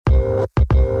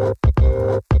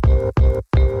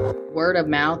Word of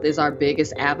mouth is our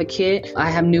biggest advocate. I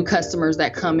have new customers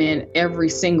that come in every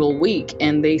single week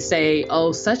and they say,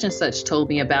 oh, such and such told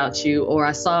me about you, or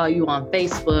I saw you on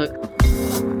Facebook.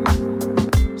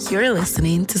 You're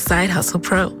listening to Side Hustle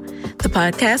Pro, the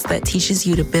podcast that teaches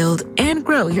you to build and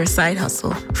grow your side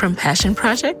hustle from passion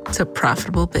project to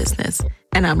profitable business.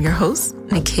 And I'm your host,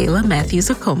 Nikayla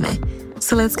Matthews-Okome.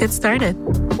 So let's get started.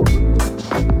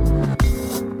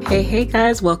 Hey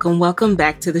guys, welcome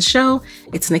back to the show.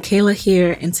 It's Nikayla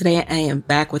here, and today I am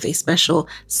back with a special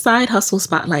Side Hustle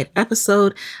Spotlight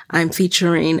episode. I'm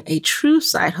featuring a true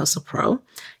side hustle pro,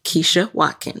 Kesha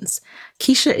Watkins.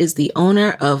 Kesha is the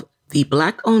owner of the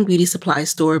Black-owned beauty supply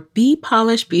store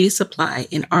BPolished Beauty Supply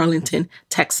in Arlington,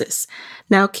 Texas.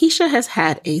 Now, Kesha has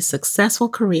had a successful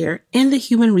career in the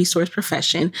human resource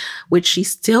profession, which she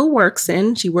still works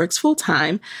in. She works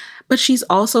full-time, but she's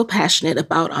also passionate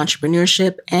about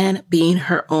entrepreneurship and being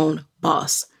her own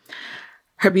boss.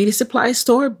 Her beauty supply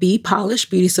store, BPolished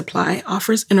Beauty Supply,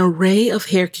 offers an array of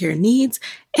hair care needs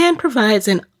and provides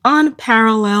an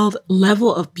unparalleled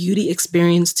level of beauty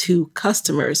experience to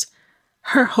customers.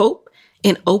 Her hope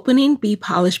in opening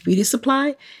BPolished Beauty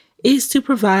Supply is to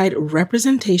provide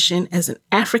representation as an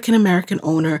African-American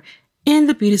owner in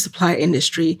the beauty supply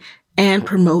industry and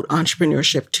promote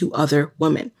entrepreneurship to other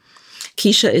women.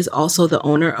 Kesha is also the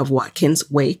owner of Watkins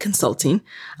Way Consulting,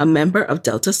 a member of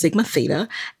Delta Sigma Theta,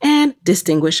 and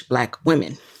Distinguished Black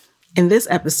Women. In this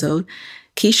episode,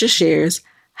 Kesha shares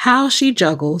how she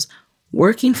juggles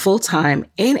working full-time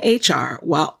in HR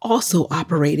while also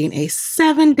operating a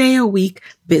 7-day-a-week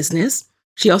business.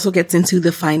 She also gets into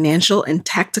the financial and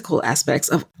tactical aspects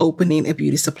of opening a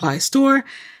beauty supply store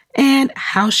and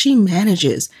how she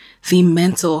manages the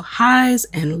mental highs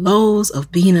and lows of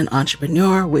being an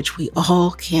entrepreneur, which we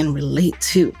all can relate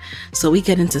to. So we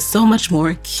get into so much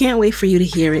more. Can't wait for you to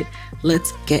hear it.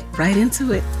 Let's get right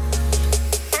into it.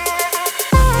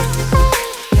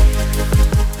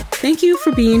 Thank you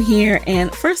for being here.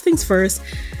 And first things first,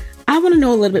 I want to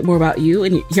know a little bit more about you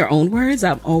in your own words.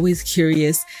 I'm always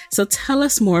curious. So tell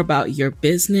us more about your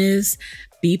business,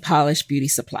 BPolished Beauty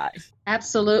Supply.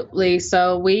 Absolutely.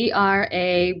 So we are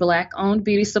a Black-owned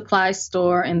beauty supply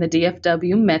store in the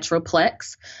DFW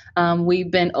Metroplex. We've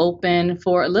been open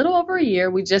for a little over a year.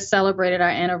 We just celebrated our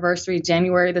anniversary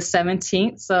January the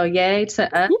 17th. So yay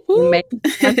to us. We made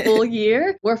a full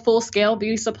year. We're a full-scale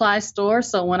beauty supply store.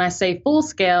 So when I say full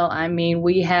scale, I mean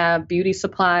we have beauty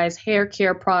supplies, hair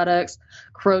care products,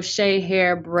 crochet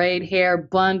hair, braid hair,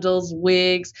 bundles,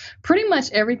 wigs, pretty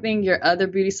much everything your other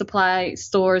beauty supply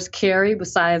stores carry,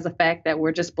 besides the fact that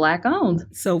we're just Black owned.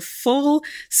 So full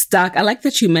stock. I like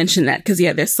that you mentioned that because,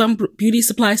 there's some beauty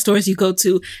supply stores you go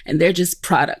to and they're just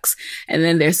products. And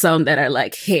then there's some that are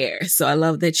like hair. So I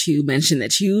love that you mentioned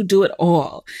that you do it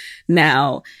all.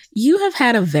 Now, you have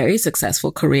had a very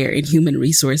successful career in human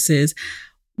resources.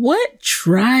 What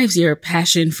drives your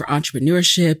passion for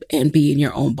entrepreneurship and being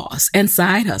your own boss and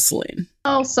side hustling?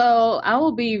 So I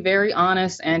will be very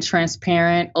honest and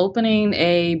transparent. Opening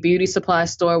a beauty supply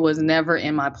store was never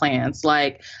in my plans.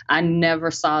 Like, I never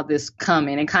saw this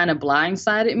coming. It kind of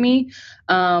blindsided me.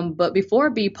 But before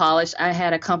BPolished, I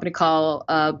had a company called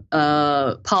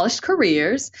Polished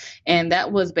Careers, and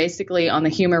that was basically on the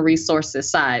human resources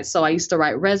side. So I used to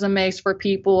write resumes for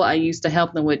people. I used to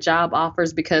help them with job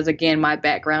offers because, again, my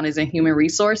background is in human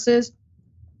resources.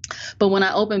 But when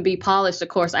I opened BPolished, of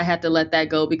course, I had to let that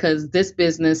go because this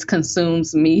business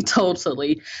consumes me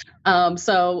totally.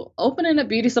 So opening a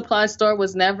beauty supply store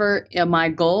was never my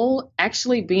goal.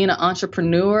 Actually, being an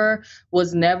entrepreneur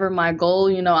was never my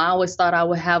goal. I always thought I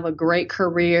would have a great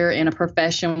career in a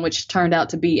profession, which turned out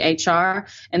to be HR,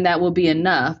 and that would be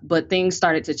enough. But things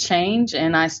started to change,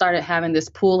 and I started having this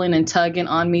pulling and tugging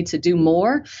on me to do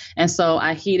more. And so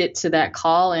I heeded to that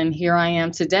call, and here I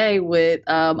am today with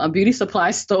a beauty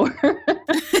supply store.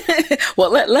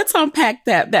 Well, let's unpack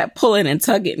that pulling and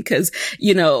tugging because,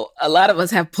 a lot of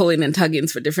us have pulling and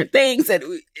tuggings for different things, and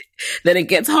then it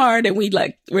gets hard, and we're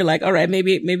like, all right,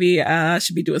 maybe I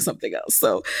should be doing something else.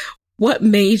 So what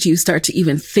made you start to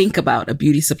even think about a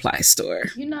beauty supply store?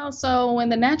 So when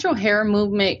the natural hair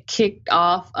movement kicked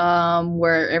off,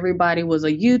 where everybody was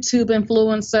a YouTube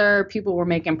influencer, people were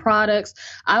making products,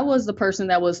 I was the person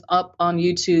that was up on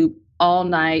YouTube all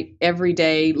night, every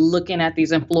day, looking at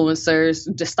these influencers,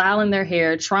 just styling their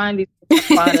hair, trying these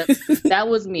product. That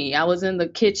was me. I was in the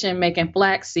kitchen making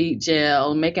flaxseed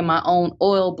gel, making my own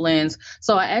oil blends.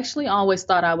 So I actually always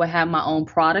thought I would have my own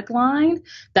product line.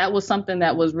 That was something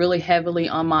that was really heavily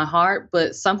on my heart.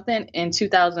 But something in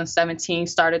 2017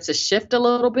 started to shift a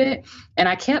little bit. And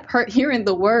I kept hearing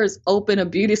the words open a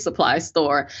beauty supply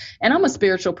store. And I'm a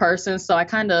spiritual person. So I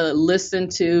kind of listen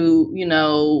to,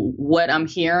 what I'm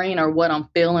hearing or what I'm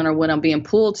feeling or what I'm being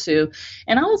pulled to.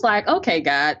 And I was like, okay,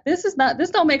 God, this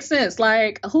don't make sense.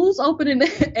 Like, who's opening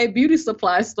a beauty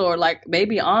supply store? Like,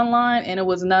 maybe online? And it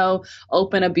was no,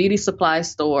 open a beauty supply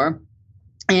store.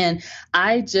 And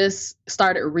I just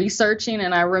started researching.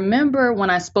 And I remember when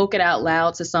I spoke it out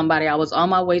loud to somebody, I was on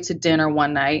my way to dinner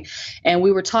one night and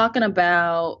we were talking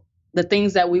about the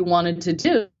things that we wanted to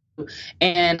do.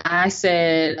 And I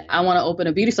said, I want to open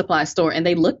a beauty supply store. And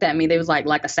they looked at me. They was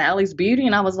like a Sally's Beauty.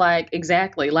 And I was like,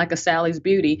 exactly, like a Sally's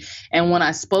Beauty. And when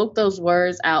I spoke those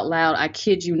words out loud, I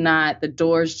kid you not, the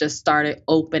doors just started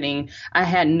opening. I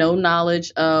had no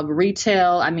knowledge of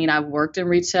retail. I mean, I've worked in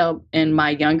retail in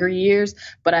my younger years,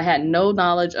 but I had no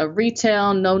knowledge of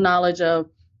retail, no knowledge of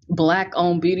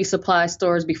Black-owned beauty supply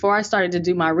stores. Before I started to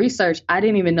do my research, I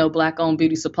didn't even know Black-owned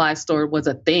beauty supply store was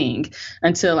a thing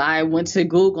until I went to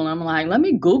Google. And I'm like, let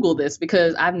me Google this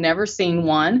because I've never seen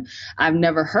one. I've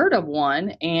never heard of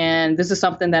one. And this is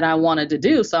something that I wanted to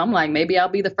do. So I'm like, maybe I'll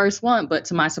be the first one. But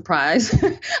to my surprise,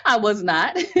 I was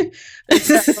not. But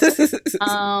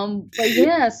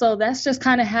yeah, so that's just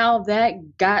kind of how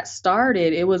that got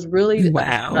started. It was really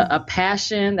a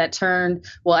passion that turned,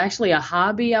 well, actually a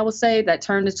hobby, I would say, that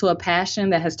turned into a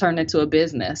passion that has turned into a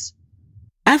business.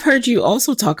 I've heard you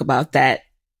also talk about that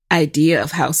idea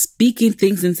of how speaking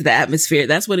things into the atmosphere,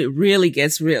 that's when it really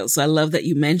gets real. So I love that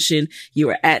you mentioned you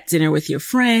were at dinner with your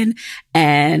friend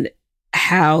and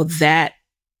how that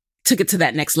took it to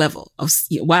that next level of,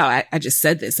 wow, I just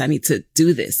said this. I need to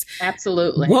do this.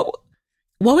 Absolutely.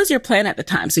 What was your plan at the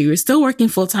time? So you were still working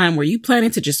full time. Were you planning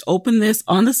to just open this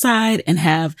on the side and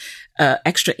have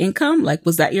extra income? Like,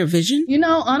 was that your vision?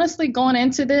 Honestly, going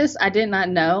into this, I did not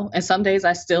know. And some days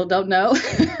I still don't know.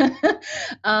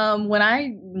 When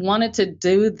I wanted to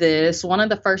do this, one of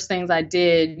the first things I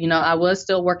did, I was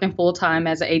still working full time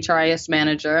as an HRIS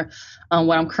manager,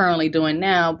 what I'm currently doing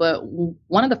now. But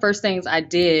one of the first things I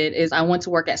did is I went to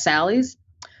work at Sally's.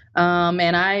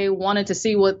 And I wanted to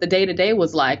see what the day-to-day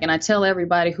was like. And I tell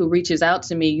everybody who reaches out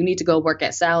to me, you need to go work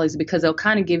at Sally's because they'll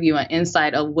kind of give you an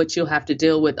insight of what you'll have to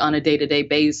deal with on a day-to-day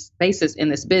basis in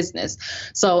this business.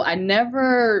 So I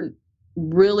never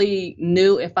really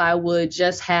knew if I would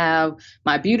just have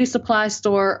my beauty supply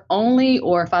store only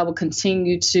or if I would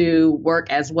continue to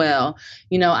work as well.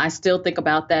 I still think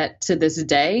about that to this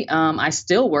day. I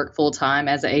still work full time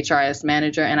as an HRIS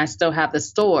manager and I still have the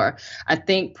store. I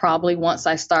think probably once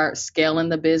I start scaling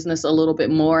the business a little bit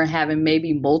more and having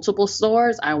maybe multiple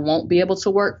stores, I won't be able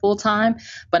to work full time.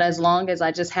 But as long as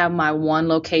I just have my one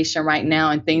location right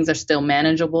now and things are still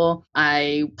manageable,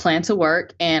 I plan to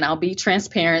work. And I'll be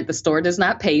transparent. The store does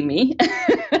not pay me.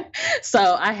 So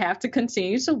I have to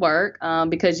continue to work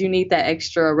because you need that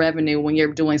extra revenue when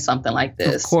you're doing something like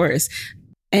this. Of course.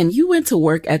 And you went to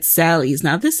work at Sally's.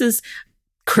 Now, this is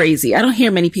crazy. I don't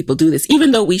hear many people do this,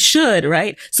 even though we should,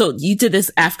 right? So you did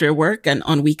this after work and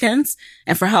on weekends?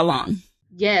 And for how long?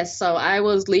 Yes. So I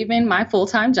was leaving my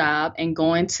full-time job and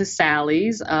going to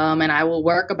Sally's, and I will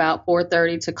work about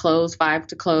 4:30 to close, 5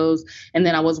 to close. And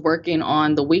then I was working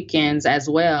on the weekends as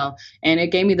well. And it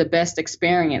gave me the best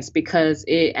experience because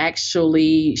it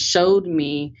actually showed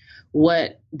me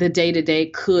what the day-to-day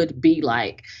could be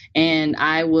like. And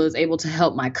I was able to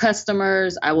help my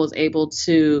customers. I was able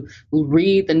to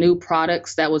read the new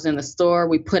products that was in the store.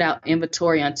 We put out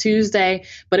inventory on Tuesday,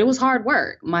 but it was hard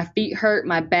work. My feet hurt,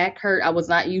 my back hurt. I was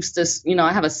not used to,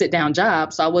 I have a sit-down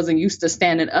job, so I wasn't used to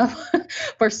standing up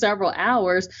for several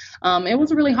hours. It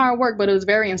was really hard work, but it was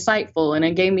very insightful. And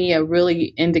it gave me a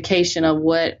really indication of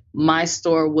what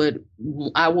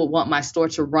I would want my store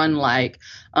to run like.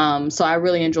 So I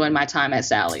really enjoyed my time at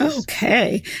Sally's.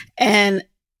 Okay. And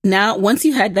now, once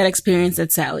you had that experience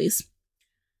at Sally's,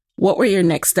 what were your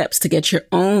next steps to get your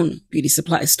own beauty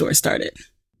supply store started?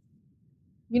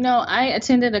 I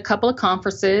attended a couple of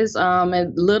conferences. And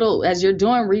as you're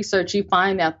doing research, you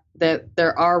find out that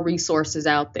there are resources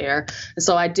out there. And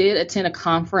so I did attend a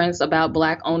conference about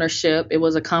Black ownership. It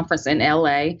was a conference in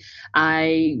LA.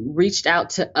 I reached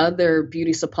out to other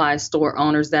beauty supply store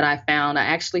owners that I found. I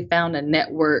actually found a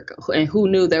network, and who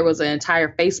knew there was an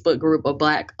entire Facebook group of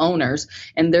Black owners,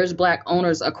 and there's Black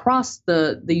owners across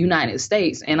the United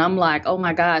States. And I'm like, oh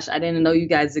my gosh, I didn't know you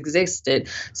guys existed.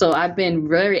 So I've been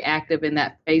very active in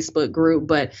that Facebook group,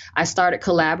 but I started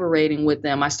collaborating with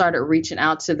them. I started reaching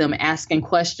out to them, asking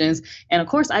questions. And of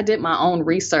course, I did my own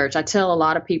research. I tell a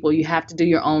lot of people you have to do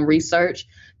your own research,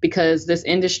 because this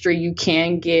industry, you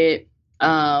can get,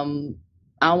 I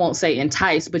won't say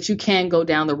enticed, but you can go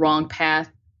down the wrong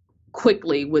path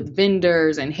quickly with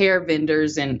vendors and hair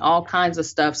vendors and all kinds of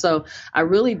stuff. So I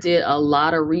really did a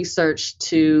lot of research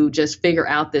to just figure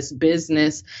out this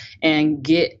business and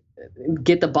get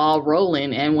the ball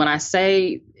rolling. And when I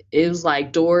say it was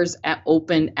like doors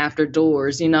open after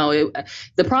doors,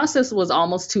 the process was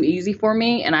almost too easy for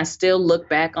me. And I still look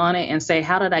back on it and say,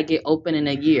 how did I get open in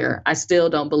a year? I still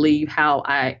don't believe how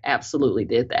I absolutely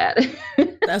did that.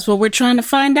 That's what we're trying to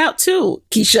find out too,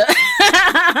 Kesha.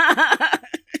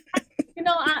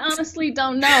 I honestly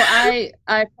don't know. I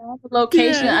found the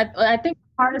location. Yeah. I think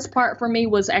the hardest part for me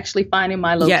was actually finding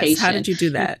my location. Yes. How did you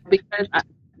do that? Because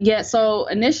so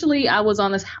initially I was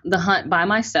on the hunt by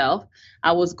myself.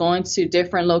 I was going to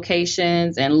different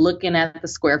locations and looking at the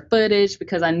square footage,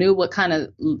 because I knew what kind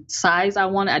of size I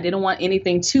wanted. I didn't want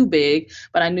anything too big,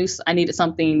 but I knew I needed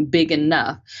something big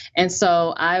enough. And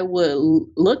so I would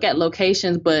look at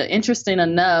locations, but interesting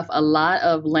enough, a lot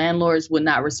of landlords would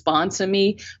not respond to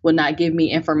me, would not give me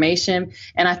information.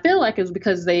 And I feel like it was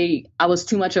because I was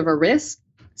too much of a risk.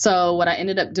 So what I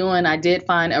ended up doing, I did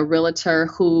find a realtor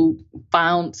who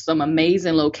found some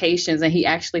amazing locations, and he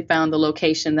actually found the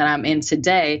location that I'm in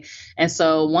today. And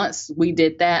so once we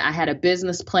did that, I had a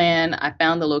business plan. I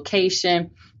found the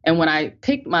location. And when I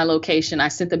picked my location, I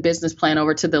sent the business plan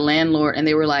over to the landlord, and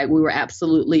they were like, we were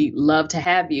absolutely love to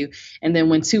have you. And then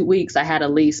when 2 weeks, I had a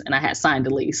lease, and I had signed a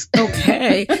lease.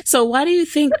 Okay. So why do you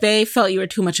think they felt you were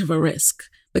too much of a risk?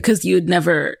 Because you'd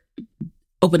never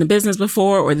opened a business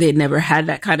before, or they'd never had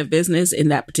that kind of business in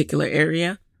that particular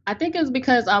area? I think it was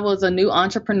because I was a new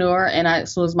entrepreneur, and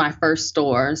this was my first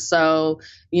store. So,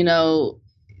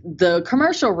 the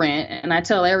commercial rent, and I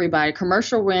tell everybody,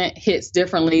 commercial rent hits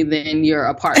differently than your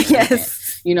apartment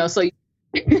yes. rent. So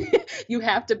you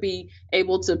have to be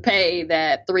able to pay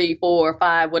that 3, 4,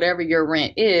 5, whatever your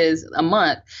rent is a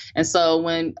month. And so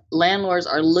when landlords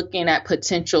are looking at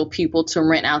potential people to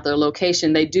rent out their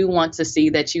location, they do want to see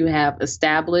that you have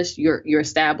established, you're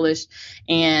established,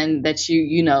 and that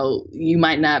you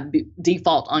might not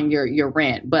default on your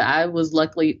rent. But I was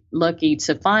lucky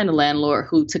to find a landlord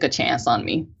who took a chance on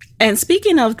me. And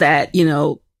speaking of that,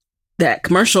 that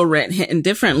commercial rent hitting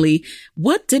differently,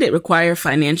 what did it require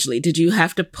financially? Did you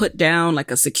have to put down like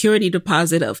a security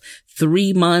deposit of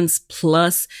 3 months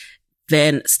plus,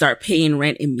 then start paying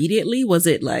rent immediately? Was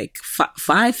it like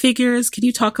 5 figures? Can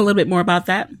you talk a little bit more about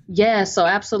that? Yeah, so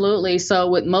absolutely.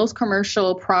 So with most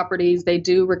commercial properties, they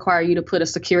do require you to put a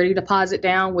security deposit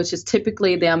down, which is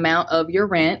typically the amount of your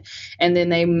rent. And then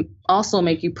they also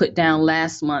make you put down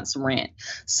last month's rent.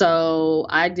 So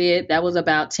I did, that was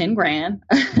about 10 grand,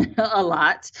 a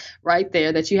lot right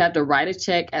there, that you have to write a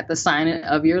check at the signing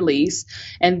of your lease.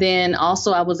 And then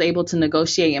also I was able to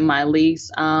negotiate in my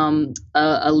lease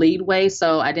a leadway.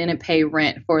 So I didn't pay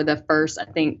rent for the first, I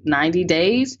think, 90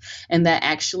 days. And that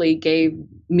actually gave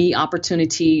me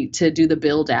opportunity to do the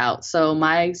build out. So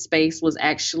my space was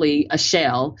actually a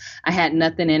shell. I had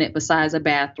nothing in it besides a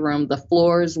bathroom. The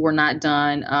floors were not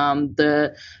done.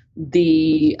 The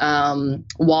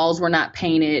walls were not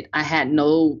painted. I had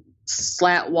no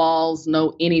slat walls,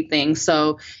 no anything.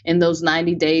 So in those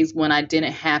 90 days when I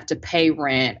didn't have to pay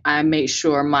rent, I made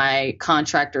sure my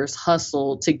contractors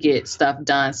hustled to get stuff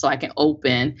done so I can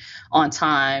open on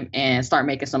time and start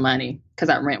making some money, because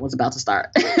that rent was about to start.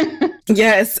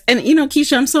 Yes. And,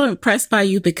 Kesha, I'm so impressed by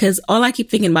you, because all I keep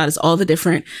thinking about is all the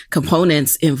different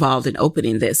components involved in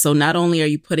opening this. So not only are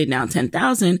you putting down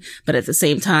 10,000, but at the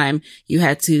same time, you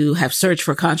had to have search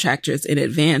for contractors in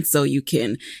advance so you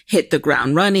can hit the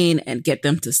ground running and get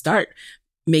them to start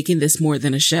making this more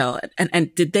than a shell.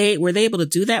 And were they able to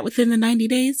do that within the 90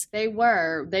 days? They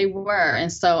were.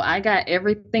 And so I got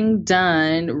everything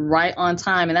done right on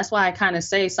time. And that's why I kind of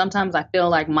say sometimes I feel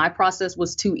like my process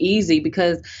was too easy,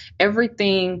 because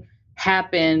everything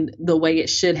happened the way it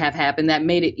should have happened. That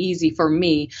made it easy for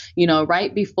me.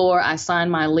 Right before I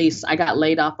signed my lease, I got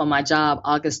laid off on my job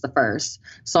August the 1st.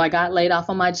 So I got laid off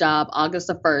on my job August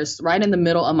the 1st, right in the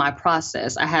middle of my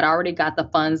process. I had already got the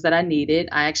funds that I needed.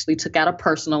 I actually took out a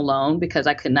personal loan because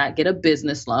I could not get a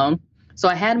business loan. So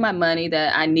I had my money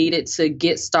that I needed to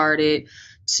get started,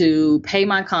 to pay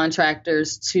my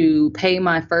contractors, to pay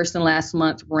my first and last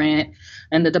month rent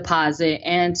and the deposit,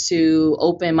 and to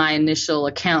open my initial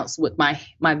accounts with my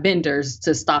vendors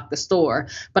to stock the store.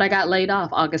 But I got laid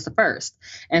off August the 1st.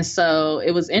 And so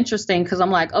it was interesting because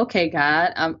I'm like, okay,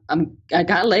 God, I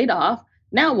got laid off.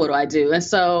 Now what do I do? And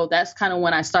so that's kind of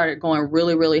when I started going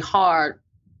really, really hard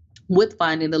with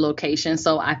finding the location.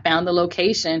 So I found the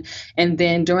location. And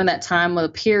then during that time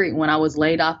of period when I was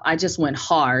laid off, I just went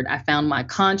hard. I found my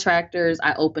contractors.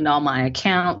 I opened all my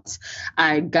accounts.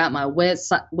 I got my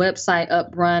website up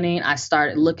running. I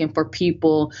started looking for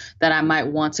people that I might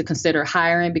want to consider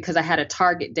hiring because I had a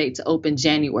target date to open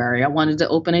January. I wanted to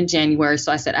open in January.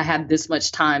 So I said, I have this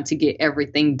much time to get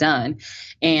everything done.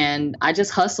 And I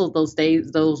just hustled those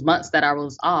days, those months that I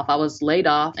was off. I was laid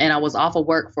off and I was off of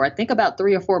work for, I think, about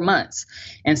 3 or 4 months.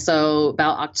 And so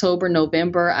about October,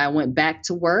 November, I went back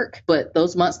to work. But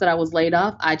those months that I was laid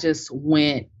off, I just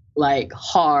went like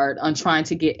hard on trying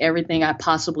to get everything I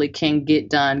possibly can get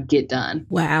done.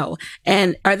 Wow.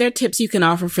 And are there tips you can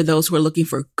offer for those who are looking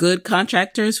for good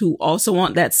contractors who also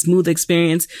want that smooth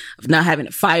experience of not having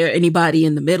to fire anybody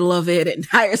in the middle of it and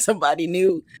hire somebody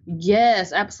new?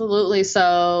 Yes, absolutely.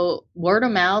 So word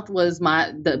of mouth was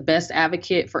the best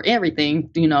advocate for everything,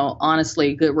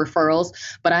 honestly, good referrals.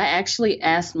 But I actually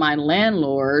asked my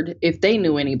landlord if they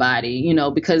knew anybody,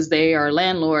 because they are a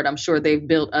landlord. I'm sure they've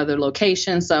built other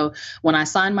locations. So when I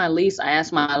signed my lease, I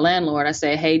asked my landlord, I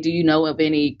said, hey, do you know of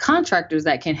any contractors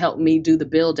that can help me do the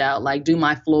build out, like do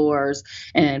my floors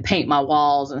and paint my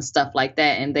walls and stuff like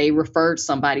that? And they referred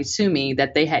somebody to me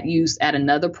that they had used at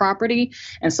another property.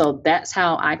 And so that's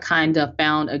how I kind of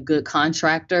found a good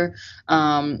contractor.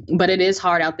 But it is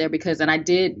hard out there and I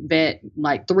did vet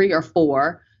like 3 or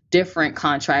 4 different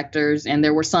contractors, and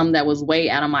there were some that was way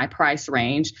out of my price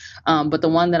range. But the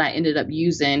one that I ended up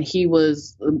using, he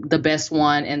was the best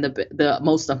one and the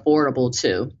most affordable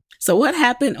too. So what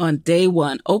happened on day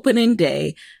one, opening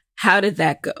day? How did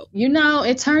that go?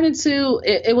 It turned into,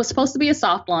 it was supposed to be a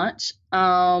soft launch.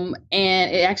 And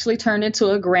it actually turned into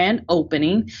a grand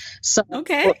opening. So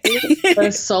okay.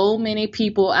 There's so many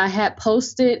people. I had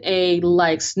posted a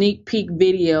sneak peek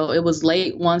video. It was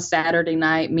late one Saturday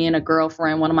night. Me and a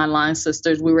girlfriend, one of my line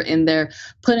sisters, we were in there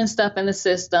putting stuff in the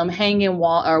system, hanging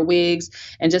wigs,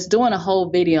 and just doing a whole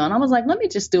video. And I was like, let me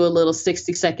just do a little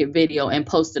 60-second video and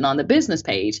post it on the business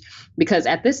page, because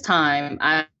at this time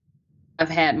I've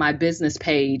had my business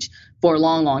page for a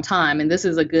long, long time. And this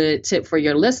is a good tip for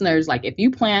your listeners. Like, if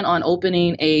you plan on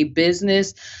opening a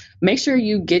business, make sure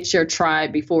you get your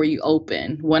tribe before you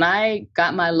open. When I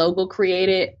got my logo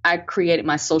created, I created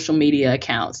my social media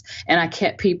accounts and I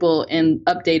kept people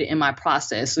updated in my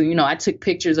process. So, I took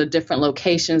pictures of different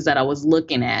locations that I was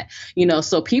looking at,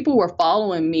 so people were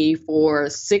following me for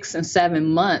 6 and 7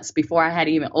 months before I had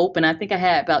even opened. I think I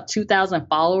had about 2,000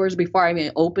 followers before I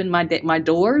even opened my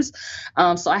doors.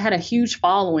 So I had a huge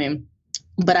following.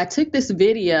 But I took this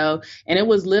video and it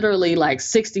was literally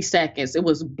 60 seconds. It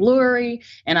was blurry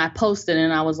and I posted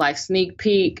and I was like, sneak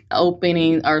peek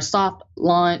opening or soft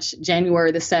launch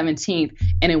January the 17th,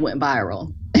 and it went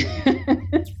viral.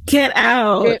 Get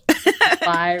out. It went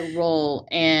viral.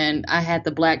 And I had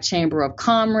the Black Chamber of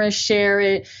Commerce share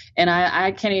it. And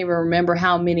I can't even remember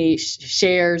how many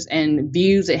shares and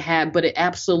views it had, but it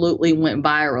absolutely went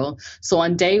viral. So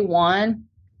on day one,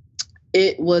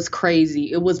 it was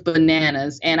crazy. It was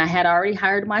bananas. And I had already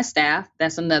hired my staff.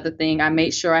 That's another thing. I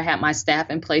made sure I had my staff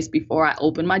in place before I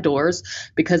opened my doors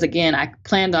because, again, I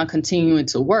planned on continuing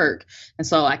to work. And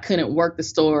so I couldn't work the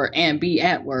store and be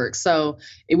at work. So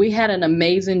we had an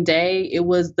amazing day. It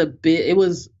was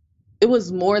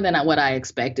more than what I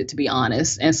expected, to be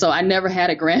honest. And so I never had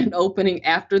a grand opening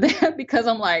after that because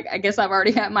I'm like, I guess I've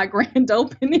already had my grand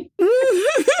opening.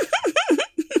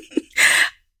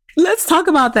 Let's talk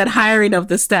about that hiring of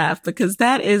the staff, because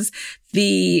that is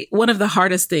one of the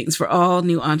hardest things for all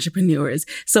new entrepreneurs.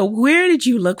 So where did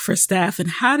you look for staff and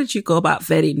how did you go about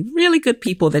vetting really good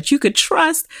people that you could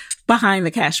trust behind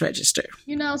the cash register?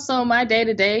 So my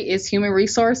day-to-day is human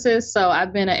resources. So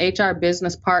I've been an HR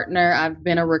business partner. I've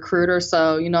been a recruiter.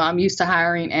 So, I'm used to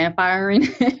hiring and firing.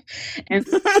 And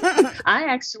I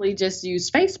actually just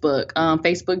used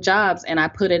Facebook jobs, and I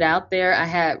put it out there. I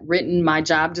had written my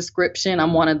job description.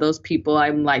 I'm one of those people,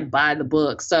 I'm like by the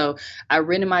book. So I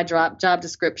written my job job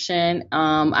description.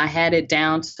 I had it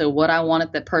down to what I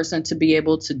wanted the person to be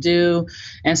able to do.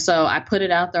 And so I put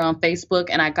it out there on Facebook,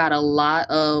 and I got a lot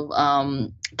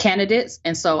of candidates.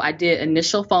 And so I did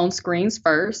initial phone screens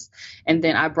first, and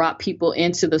then I brought people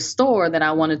into the store that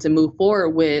I wanted to move forward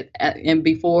with, and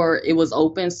before it was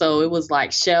open. So it was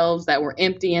like shelves that were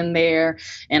empty in there.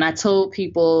 And I told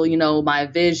people, you know, my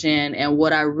vision and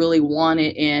what I really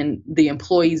wanted in the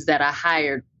employees that I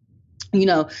hired. You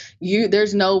know,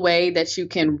 there's no way that you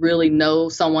can really know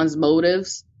someone's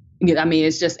motives. I mean,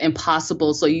 it's just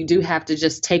impossible. So you do have to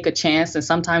just take a chance and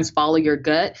sometimes follow your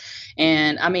gut.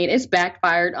 And I mean, it's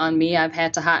backfired on me. I've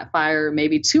had to hot fire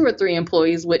maybe 2 or 3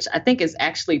 employees, which I think is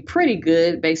actually pretty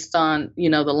good based on, you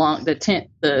know,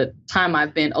 the time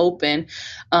I've been open.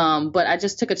 But I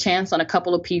just took a chance on a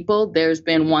couple of people. There's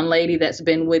been one lady that's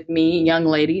been with me, young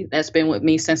lady that's been with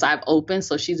me since I've opened.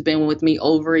 So she's been with me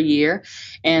over a year.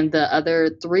 And the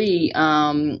other 3,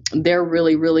 they're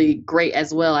really, really great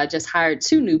as well. I just hired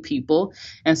 2 new people.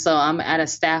 And so I'm at a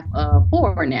staff of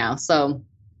 4 now. So,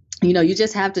 you know, you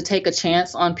just have to take a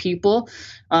chance on people,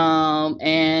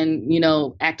 and, you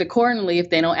know, act accordingly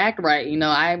if they don't act right. You know,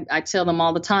 I tell them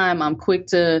all the time, I'm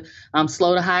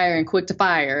slow to hire and quick to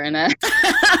fire. And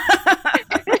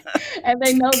and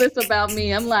they know this about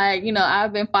me. I'm like, you know,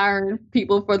 I've been firing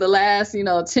people for the last, you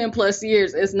know, 10 plus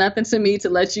years. It's nothing to me to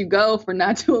let you go for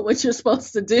not doing what you're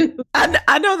supposed to do.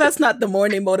 I know that's not the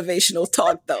morning motivational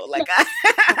talk, though. Like,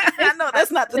 I know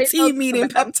that's not the team meeting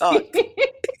pep talk.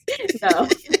 No.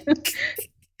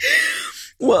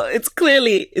 Well, it's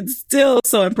still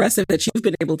so impressive that you've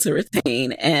been able to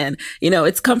retain. And, you know,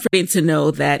 it's comforting to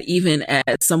know that even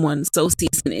as someone so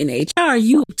seasoned in HR,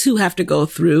 you too have to go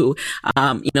through,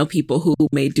 you know, people who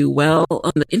may do well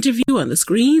on the interview, on the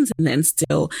screens, and then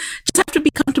still just have to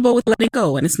be comfortable with letting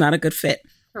go. And it's not a good fit.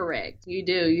 Correct. You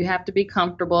do. You have to be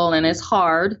comfortable, and it's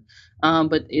hard.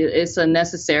 But it's a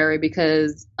necessary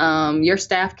because your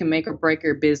staff can make or break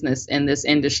your business in this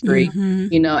industry.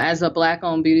 Mm-hmm. You know, as a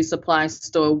Black-owned beauty supply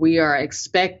store, we are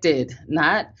expected,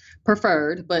 not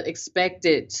preferred, but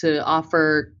expected to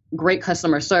offer great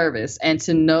customer service and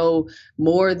to know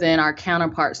more than our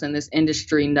counterparts in this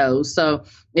industry know. So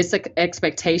it's an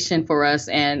expectation for us.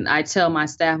 And I tell my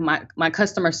staff, my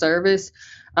customer service,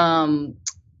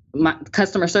 my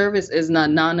customer service is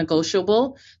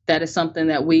non-negotiable. That is something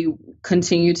that we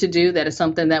continue to do. That is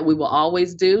something that we will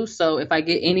always do. So if I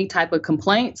get any type of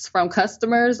complaints from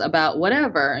customers about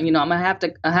whatever, you know, I'm going to have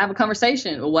to have a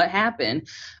conversation with what happened.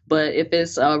 But if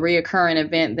it's a reoccurring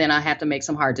event, then I have to make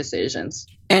some hard decisions.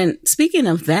 And speaking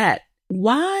of that,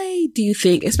 why do you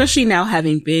think, especially now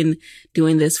having been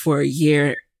doing this for a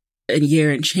year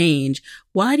and change,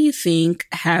 why do you think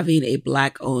having a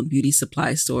Black-owned beauty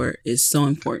supply store is so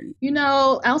important? You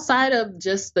know, outside of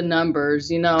just the numbers,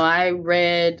 you know, I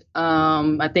read,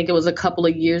 I think it was a couple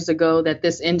of years ago, that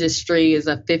this industry is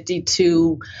a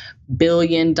 $52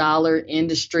 billion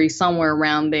industry, somewhere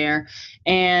around there.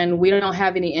 And we don't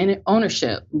have any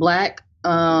ownership. Black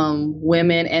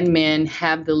women and men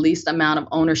have the least amount of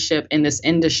ownership in this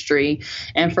industry.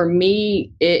 And for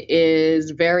me, it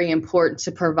is very important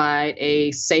to provide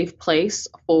a safe place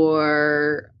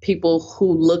for people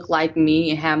who look like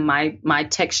me and have my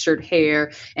textured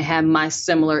hair and have my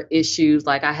similar issues.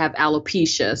 Like I have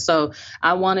alopecia. So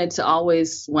I wanted to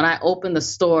always, when I opened the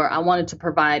store, I wanted to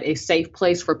provide a safe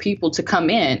place for people to come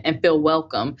in and feel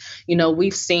welcome. You know,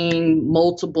 we've seen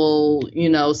multiple, you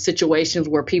know, situations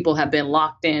where people have been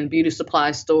locked in beauty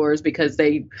supply stores because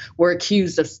they were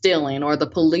accused of stealing, or the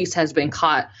police has been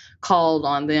called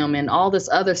on them and all this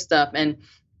other stuff. And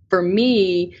for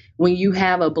me, when you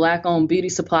have a Black-owned beauty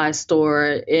supply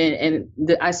store,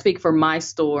 I speak for my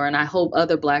store, and I hope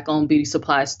other Black-owned beauty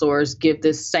supply stores give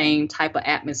this same type of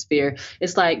atmosphere.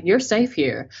 It's like, you're safe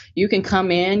here. You can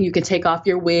come in, you can take off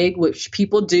your wig, which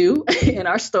people do in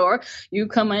our store. You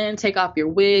come in, take off your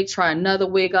wig, try another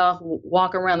wig off,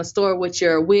 walk around the store with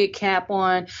your wig cap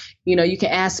on. You know, you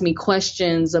can ask me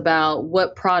questions about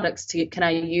what products can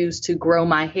I use to grow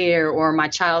my hair, or my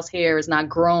child's hair is not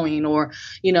growing, or,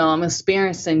 you know, I'm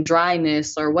experiencing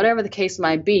dryness, or whatever the case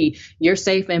might be. You're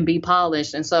safe and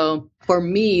BPolished. And so for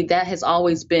me, that has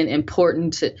always been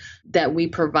important, that we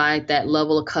provide that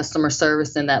level of customer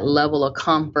service and that level of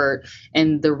comfort.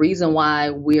 And the reason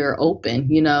why we're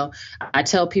open, you know, I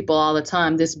tell people all the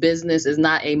time, this business is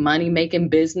not a money-making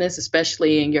business,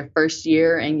 especially in your first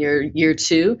year and your year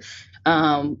 2.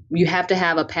 You have to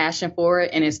have a passion for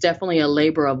it. And it's definitely a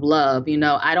labor of love.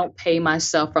 I don't pay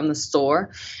myself from the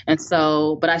store. And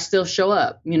so, but I still show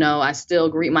up, I still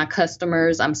greet my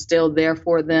customers. I'm still there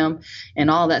for them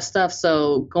and all that stuff.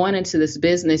 So going into this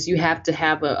business, you have to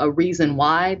have a reason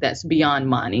why that's beyond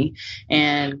money.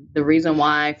 And the reason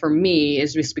why for me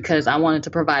is just because I wanted to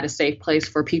provide a safe place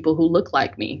for people who look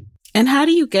like me. And how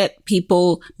do you get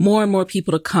more and more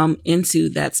people to come into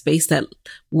that space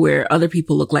where other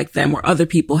people look like them, where other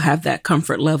people have that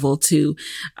comfort level to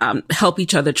help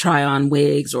each other try on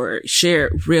wigs or share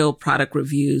real product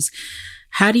reviews?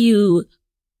 How do you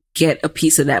get a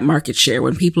piece of that market share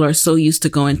when people are so used to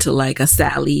going to like a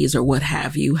Sally's or what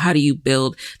have you? How do you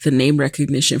build the name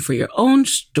recognition for your own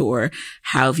store?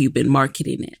 How have you been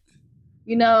marketing it?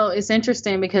 It's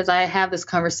interesting because I have this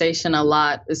conversation a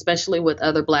lot, especially with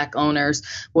other Black owners,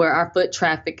 where our foot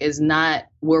traffic is not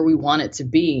where we want it to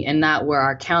be and not where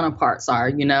our counterparts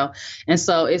are, And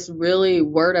so it's really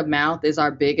word of mouth is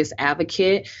our biggest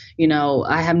advocate.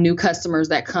 I have new customers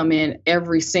that come in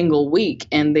every single week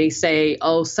and they say,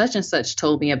 oh, such and such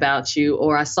told me about you,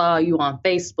 or I saw you on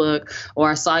Facebook,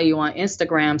 or I saw you on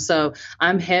Instagram. So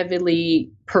I'm heavily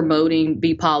promoting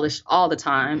BPolished all the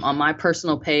time on my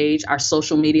personal page, our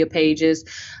social media pages.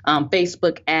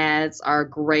 Facebook ads are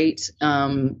great.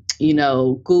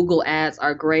 Google ads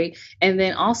are great. And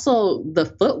then also the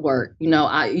footwork,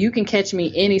 you can catch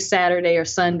me any Saturday or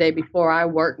Sunday before I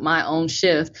work my own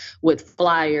shift with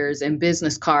flyers and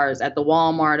business cards at the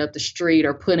Walmart up the street,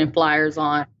 or putting flyers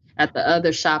on at the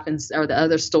other shopping or the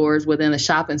other stores within the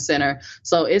shopping center.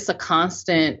 So it's a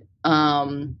constant,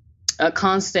 I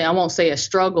won't say a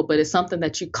struggle, but it's something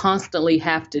that you constantly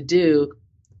have to do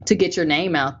to get your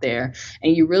name out there.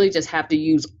 And you really just have to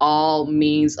use all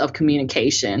means of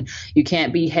communication. You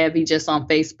can't be heavy just on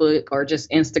Facebook or just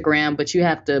Instagram, but you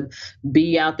have to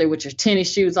be out there with your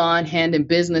tennis shoes on, handing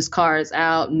business cards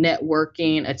out,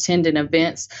 networking, attending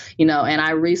events, and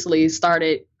I recently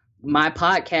started my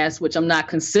podcast, which I'm not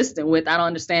consistent with. I don't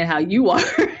understand how you are.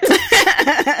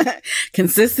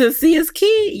 Consistency is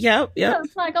key. Yep. Yeah,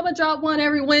 it's like I'm gonna drop one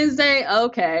every Wednesday.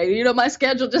 Okay, my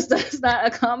schedule just does not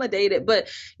accommodate it. But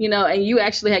and you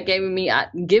actually had given me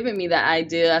that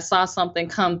idea. I saw something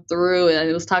come through, and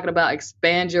it was talking about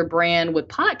expand your brand with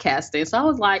podcasting. So I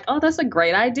was like, oh, that's a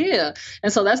great idea.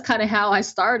 And so that's kind of how I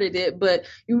started it. But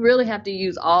you really have to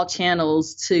use all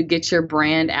channels to get your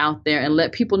brand out there and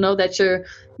let people know that you're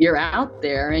out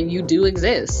there and you do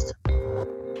exist.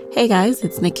 Hey guys,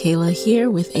 it's Nikayla here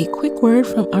with a quick word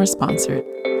from our sponsor.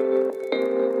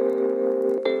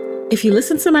 If you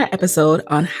listen to my episode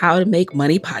on how to make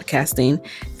money podcasting,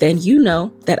 then you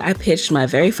know that I pitched my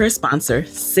very first sponsor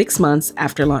 6 months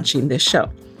after launching this show.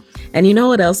 And you know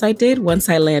what else I did once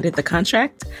I landed the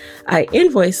contract? I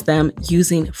invoiced them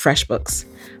using FreshBooks.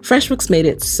 FreshBooks made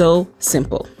it so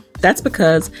simple. That's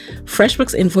because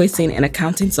FreshBooks invoicing and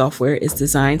accounting software is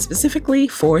designed specifically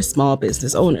for small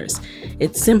business owners.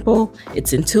 It's simple,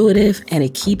 it's intuitive, and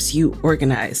it keeps you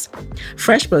organized.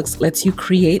 FreshBooks lets you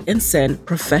create and send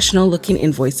professional-looking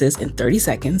invoices in 30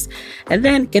 seconds, and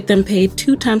then get them paid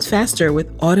 2 times faster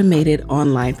with automated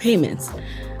online payments.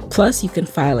 Plus, you can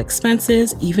file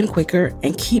expenses even quicker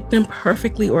and keep them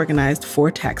perfectly organized for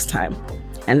tax time.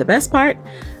 And the best part?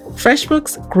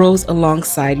 FreshBooks grows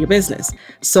alongside your business,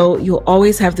 so you'll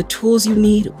always have the tools you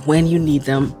need when you need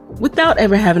them without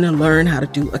ever having to learn how to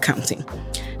do accounting.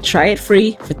 Try it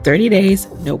free for 30 days,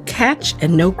 no catch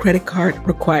and no credit card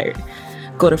required.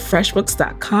 Go to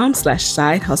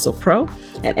freshbooks.com/sidehustlepro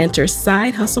and enter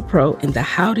Side Hustle Pro in the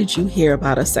How Did You Hear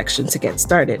About Us section to get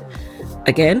started.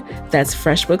 Again, that's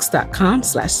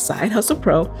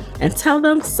freshbooks.com/sidehustlepro and tell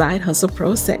them Side Hustle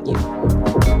Pro sent you.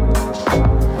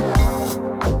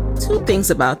 2 things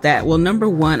about that. Well, number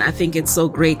one, I think it's so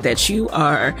great that you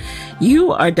are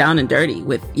down and dirty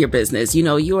with your business.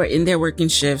 You are in there working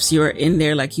shifts. You're in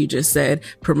there, like you just said,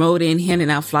 promoting,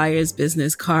 handing out flyers,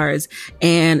 business cards.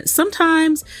 And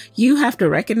sometimes you have to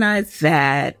recognize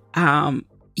that,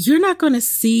 you're not going to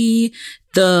see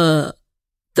the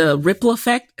ripple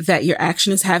effect that your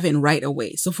action is having right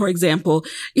away. So for example,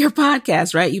 your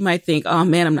podcast, right? You might think, oh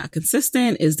man, I'm not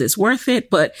consistent. Is this worth it?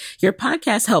 But your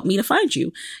podcast helped me to find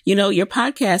you. Your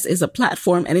podcast is a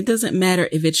platform, and it doesn't matter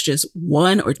if it's just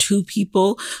 1 or 2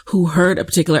 people who heard a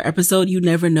particular episode. You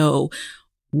never know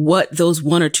what those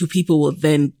 1 or 2 people will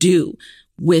then do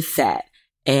with that.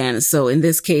 And so in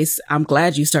this case, I'm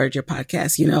glad you started your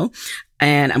podcast,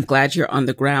 and I'm glad you're on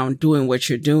the ground doing what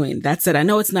you're doing. That said, I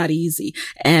know it's not easy.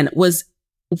 And was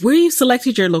Where you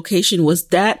selected your location,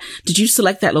 did you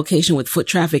select that location with foot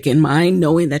traffic in mind,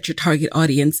 knowing that your target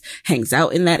audience hangs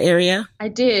out in that area? I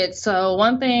did. So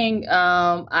one thing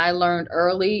I learned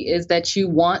early is that you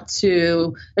want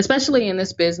to, especially in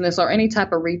this business or any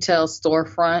type of retail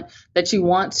storefront, that you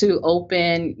want to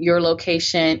open your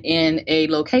location in a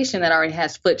location that already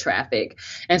has foot traffic.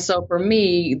 And so for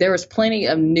me, there was plenty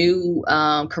of new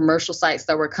commercial sites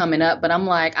that were coming up, but I'm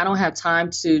like, I don't have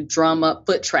time to drum up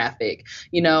foot traffic.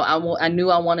 I knew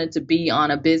I wanted to be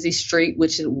on a busy street,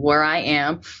 which is where I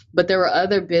am. But there were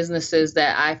other businesses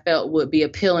that I felt would be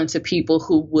appealing to people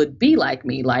who would be like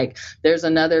me. Like there's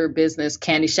another business,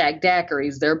 Candy Shack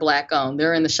Daiquiris. They're Black owned.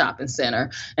 They're in the shopping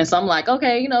center. And so I'm like,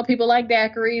 okay, people like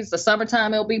daiquiris. The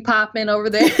summertime, it'll be popping over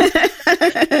there.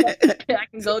 I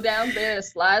can go down there and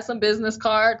slide some business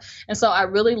cards. And so I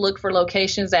really looked for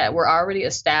locations that were already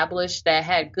established, that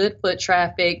had good foot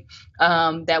traffic,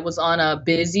 that was on a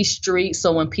busy street.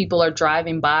 So when people are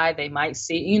driving by, they might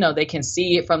see, they can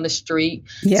see it from the street.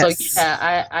 Yes. So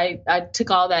yeah, I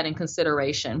took all that in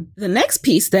consideration. The next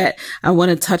piece that I want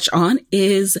to touch on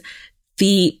is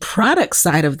the product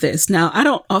side of this. Now, I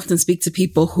don't often speak to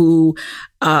people who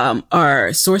are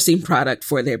sourcing product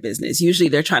for their business. Usually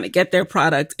they're trying to get their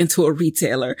product into a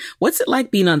retailer. What's it like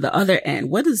being on the other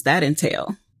end? What does that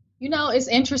entail? It's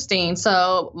interesting.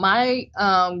 So my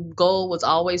goal was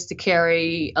always to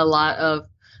carry a lot of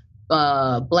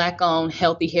Black-owned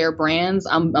healthy hair brands.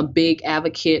 I'm a big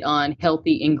advocate on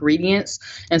healthy ingredients.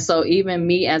 And so even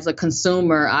me as a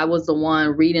consumer, I was the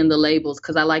one reading the labels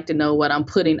because I like to know what I'm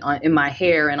putting in my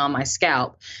hair and on my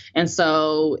scalp. And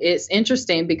so it's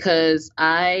interesting because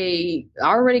I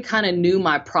already kind of knew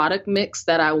my product mix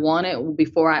that I wanted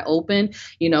before I opened.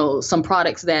 Some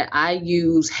products that I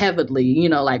use heavily,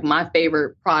 like my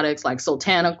favorite products like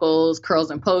Soultanicals,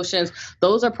 Curls and Potions.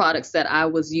 Those are products that I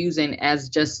was using as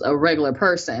just a regular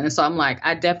person. And so I'm like,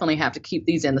 I definitely have to keep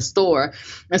these in the store.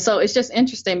 And so it's just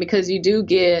interesting because you do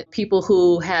get people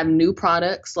who have new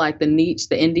products like the niche,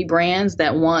 the indie brands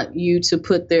that want you to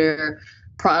put their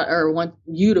want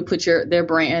you to put their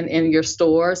brand in your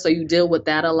store. So you deal with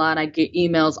that a lot. I get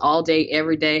emails all day,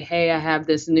 every day. Hey, I have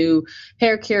this new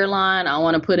hair care line. I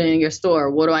want to put it in your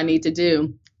store. What do I need to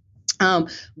do?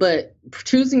 But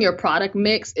choosing your product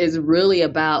mix is really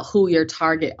about who your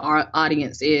target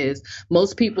audience is.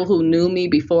 Most people who knew me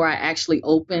before I actually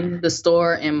opened the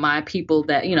store and my people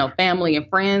that, family and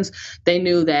friends, they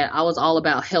knew that I was all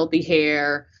about healthy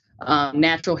hair,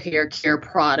 natural hair care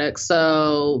products.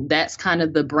 So that's kind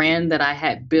of the brand that I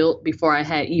had built before I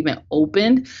had even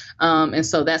opened. And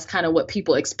so that's kind of what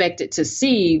people expected to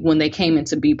see when they came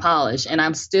into BPolished. And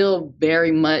I'm still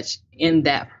very much in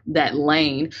that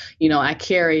lane. I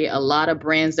carry a lot of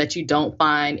brands that you don't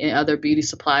find in other beauty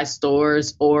supply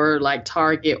stores or like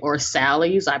Target or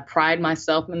Sally's. I pride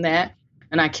myself in that.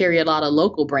 And I carry a lot of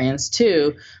local brands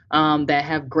too, that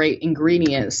have great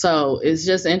ingredients. So it's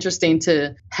just interesting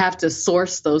to have to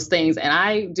source those things. And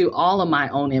I do all of my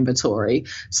own inventory.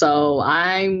 So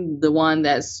I'm the one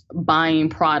that's buying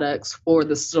products for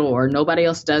the store. Nobody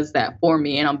else does that for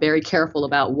me. And I'm very careful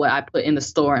about what I put in the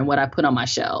store and what I put on my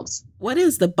shelves. What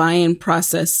is the buying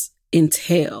process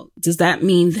entail? Does that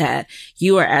mean that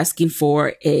you are asking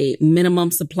for a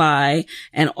minimum supply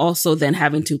and also then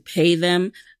having to pay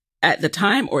them at the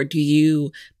time, or do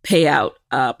you pay out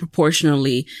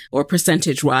proportionally or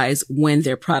percentage wise when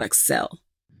their products sell?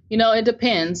 It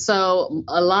depends. So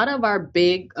a lot of our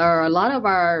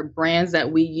brands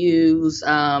that we use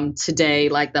today,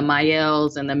 like the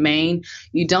Mayels and the Maine,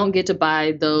 you don't get to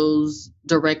buy those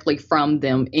directly from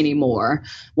them anymore.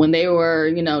 When they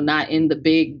were, not in the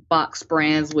big box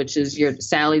brands, which is your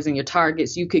Sally's and your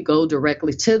Targets, you could go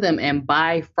directly to them and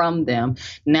buy from them.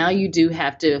 Now you do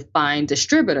have to find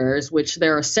distributors, which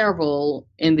there are several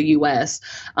in the US,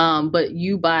 but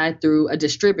you buy through a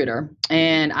distributor.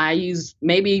 And I use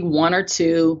maybe one or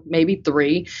two, maybe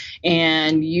three,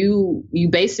 and you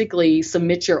basically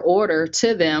submit your order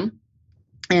to them.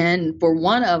 And for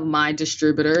one of my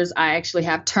distributors, I actually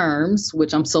have terms,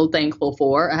 which I'm so thankful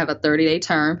for. I have a 30-day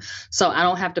term, so I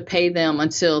don't have to pay them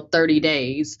until 30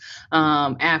 days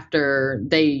after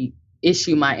they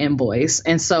issue my invoice.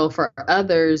 And so for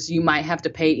others, you might have to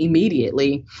pay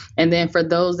immediately. And then for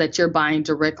those that you're buying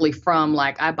directly from,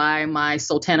 like I buy my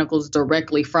Soultanicals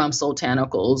directly from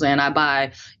Soultanicals, and I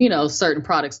buy, certain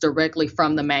products directly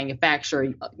from the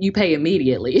manufacturer, you pay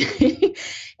immediately.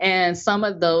 And some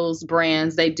of those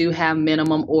brands, they do have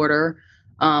minimum order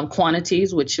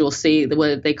quantities, which you'll see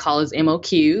what they call as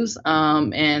MOQs.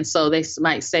 And so they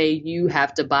might say you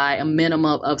have to buy a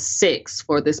minimum of 6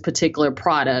 for this particular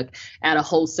product at a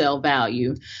wholesale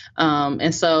value.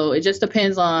 And so it just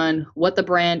depends on what the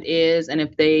brand is and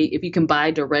if you can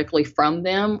buy directly from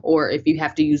them or if you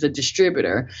have to use a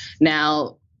distributor.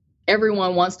 Now,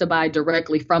 everyone wants to buy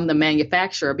directly from the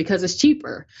manufacturer because it's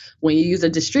cheaper. When you use a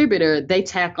distributor, they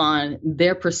tack on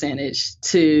their percentage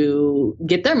to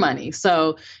get their money.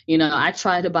 So, I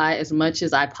try to buy as much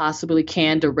as I possibly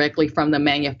can directly from the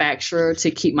manufacturer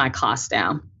to keep my costs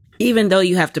down. Even though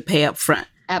you have to pay up front.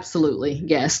 Absolutely.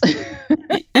 Yes.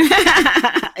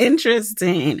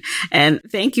 Interesting. And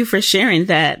thank you for sharing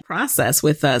that process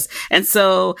with us. And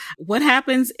so what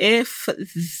happens if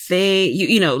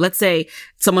let's say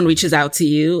someone reaches out to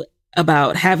you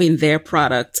about having their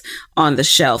product on the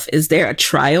shelf? Is there a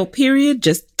trial period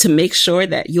just to make sure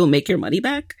that you'll make your money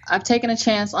back? I've taken a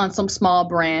chance on some small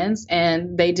brands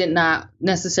and they did not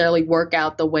necessarily work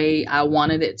out the way I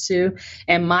wanted it to.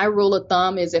 And my rule of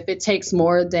thumb is if it takes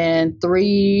more than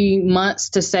 3 months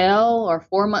to sell or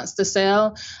 4 months to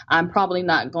sell, I'm probably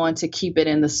not going to keep it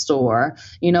in the store,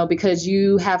 because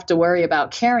you have to worry about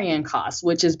carrying costs,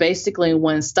 which is basically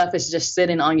when stuff is just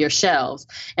sitting on your shelves.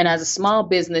 And as a small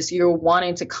business, you're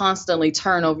wanting to constantly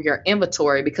turn over your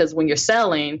inventory because when you're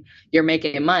selling, you're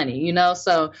making money,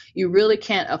 so you really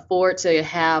can't afford to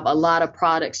have a lot of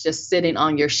products just sitting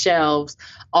on your shelves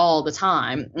all the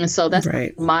time. And so that's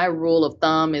right. My rule of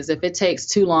thumb is if it takes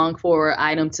too long for an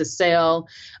item to sell,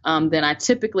 then I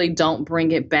typically don't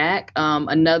bring it back.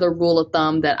 Another rule of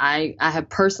thumb that I have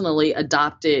personally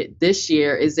adopted this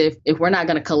year is if we're not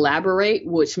going to collaborate,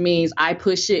 which means I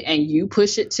push it and you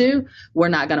push it too, we're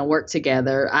not going to work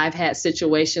together. I've had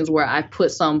situations where I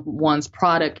put someone's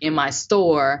product in my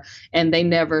store and they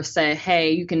never say,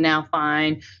 hey, you can now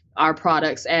find our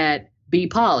products at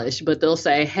BPolished, but they'll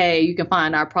say, hey, you can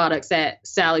find our products at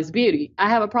Sally's Beauty. I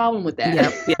have a problem with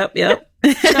that. Yep.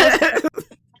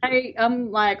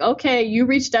 I'm like, okay, you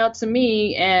reached out to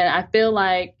me and I feel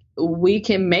like we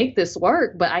can make this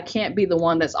work, but I can't be the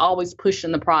one that's always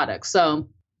pushing the product. So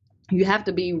you have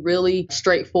to be really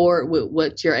straightforward with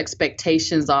what your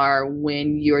expectations are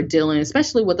when you're dealing,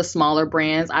 especially with the smaller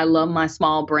brands. I love my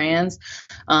small brands,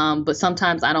 but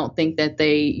sometimes I don't think that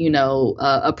they,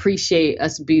 appreciate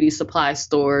us beauty supply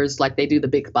stores like they do the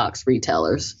big box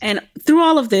retailers. And through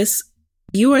all of this,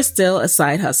 you are still a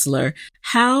side hustler.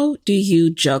 How do you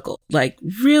juggle? Like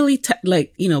really,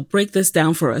 break this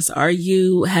down for us. Are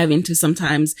you having to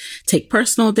sometimes take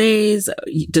personal days?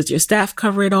 Does your staff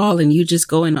cover it all and you just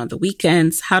go in on the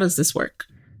weekends? How does this work?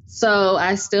 So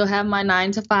I still have my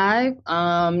 9 to 5.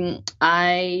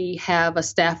 I have a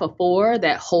staff of 4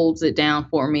 that holds it down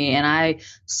for me, and I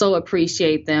so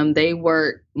appreciate them. They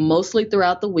work mostly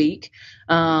throughout the week.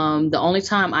 The only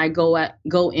time I go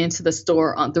into the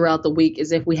store throughout the week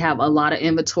is if we have a lot of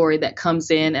inventory that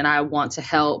comes in and I want to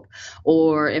help,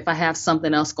 or if I have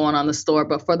something else going on in the store.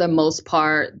 But for the most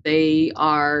part, they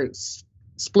are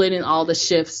splitting all the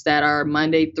shifts that are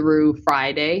Monday through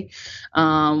Friday.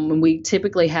 We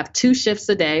typically have 2 shifts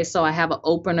a day. So I have an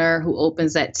opener who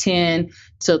opens at 10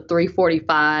 to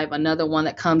 3:45, another one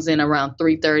that comes in around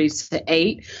 3:30 to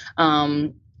 8.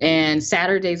 And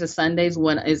Saturdays and Sundays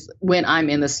when I'm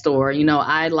in the store.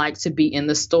 I like to be in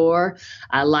the store.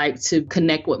 I like to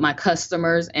connect with my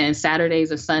customers. And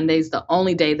Saturdays and Sundays, the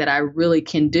only day that I really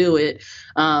can do it,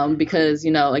 because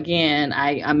again,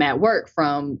 I'm at work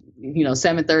from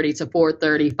 7:30 to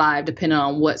 4:35, depending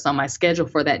on what's on my schedule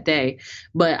for that day.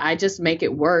 But I just make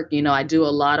it work. I do a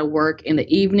lot of work in the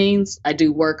evenings. I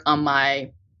do work on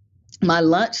my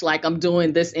lunch, like I'm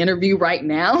doing this interview right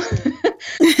now.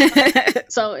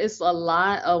 So it's a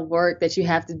lot of work that you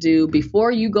have to do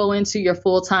before you go into your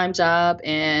full-time job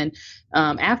and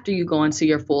after you go into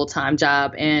your full-time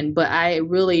job. But I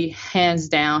really hands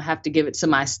down have to give it to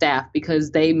my staff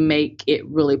because they make it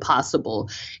really possible.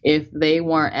 If they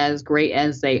weren't as great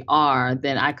as they are,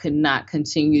 then I could not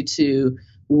continue to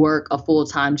work a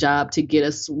full-time job to get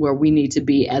us where we need to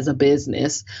be as a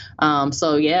business.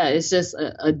 So yeah, it's just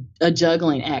a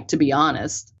juggling act, to be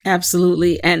honest.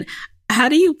 Absolutely. And how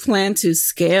do you plan to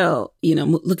scale,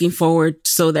 looking forward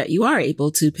so that you are able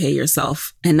to pay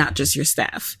yourself and not just your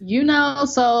staff?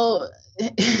 So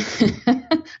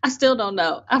I still don't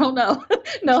know. I don't know.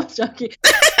 No, I'm joking.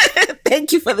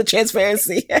 Thank you for the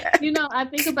transparency. I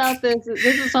think about this.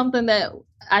 This is something that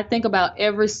I think about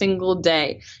every single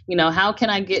day. How can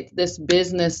I get this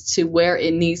business to where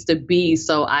it needs to be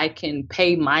so I can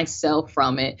pay myself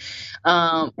from it?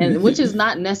 And which is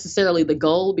not necessarily the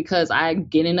goal because I'm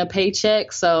getting a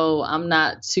paycheck. So I'm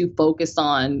not too focused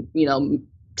on,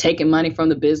 taking money from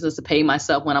the business to pay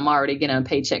myself when I'm already getting a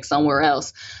paycheck somewhere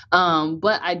else.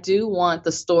 But I do want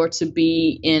the store to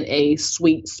be in a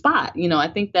sweet spot. I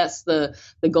think that's the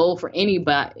goal for any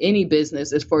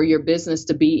business, is for your business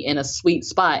to be in a sweet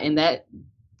spot. And that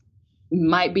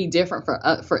might be different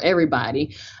for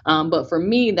everybody. But for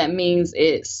me, that means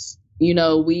it's,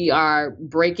 we are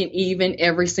breaking even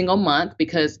every single month,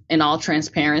 because in all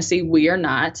transparency, we are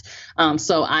not.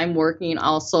 So I'm working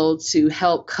also to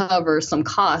help cover some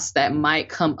costs that might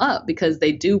come up, because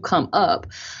they do come up.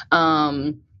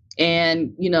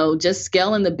 And, just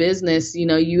scaling the business,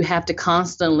 you have to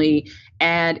constantly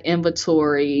add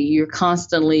inventory. You're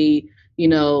constantly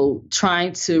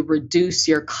trying to reduce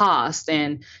your cost.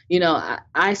 And,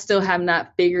 I still have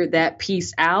not figured that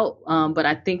piece out. But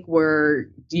I think we're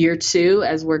year two,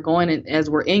 as we're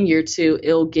in year two,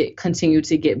 it'll continue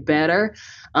to get better.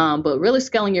 But really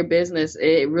scaling your business,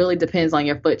 it really depends on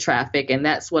your foot traffic. And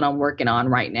that's what I'm working on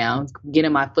right now,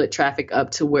 getting my foot traffic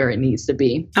up to where it needs to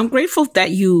be. I'm grateful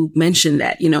that you mentioned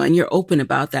that, and you're open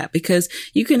about that, because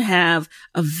you can have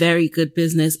a very good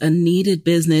business, a needed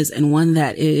business, and one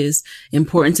that is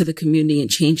important to the community and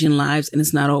changing lives. And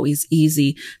it's not always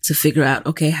easy to figure out,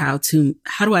 okay, how do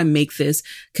I make this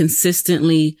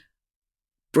consistently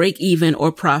break even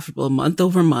or profitable month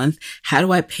over month? How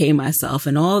do I pay myself,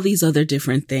 and all these other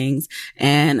different things?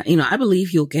 And, I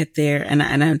believe you'll get there. And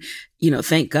I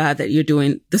thank God that you're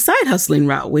doing the side hustling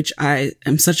route, which I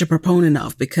am such a proponent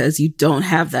of, because you don't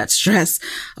have that stress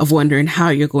of wondering how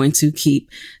you're going to keep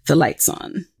the lights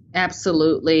on.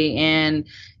 Absolutely. And,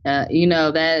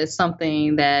 that is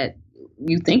something that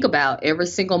you think about every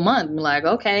single month. I'm like,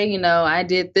 okay, I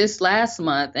did this last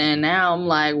month, and now I'm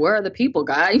like, where are the people,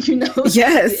 guys?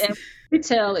 Yes. And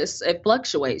retail it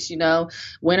fluctuates.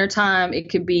 Wintertime, it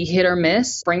could be hit or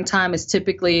miss. Springtime is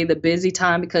typically the busy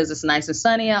time, because it's nice and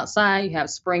sunny outside. You have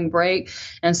spring break.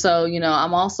 And so,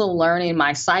 I'm also learning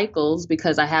my cycles,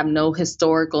 because I have no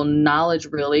historical knowledge,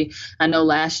 really. I know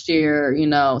last year,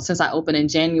 since I opened in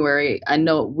January, I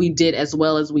know we did as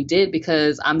well as we did,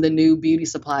 because I'm the new beauty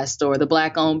supply store, the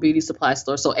Black-owned beauty supply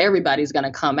store. So everybody's going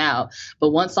to come out. But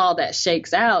once all that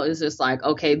shakes out, it's just like,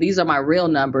 okay, these are my real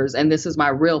numbers, and this is my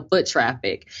real foot traffic,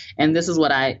 and this is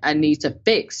what I need to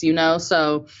fix,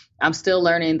 So I'm still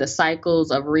learning the cycles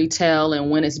of retail,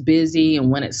 and when it's busy and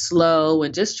when it's slow,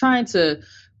 and just trying to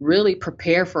really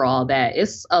prepare for all that.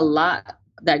 It's a lot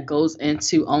that goes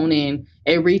into owning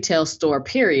a retail store,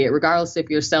 period, regardless if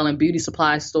you're selling beauty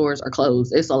supply stores or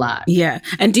clothes. It's a lot. Yeah.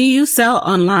 And do you sell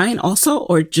online also,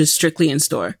 or just strictly in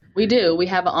store? We do. We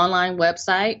have an online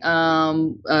website.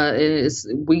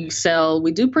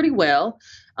 We do pretty well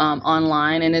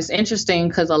online. And it's interesting,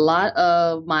 because a lot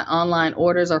of my online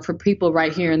orders are for people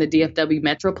right here in the DFW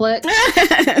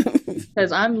Metroplex.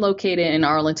 Because I'm located in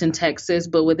Arlington, Texas,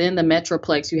 but within the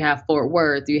Metroplex, you have Fort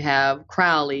Worth, you have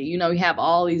Crowley, you have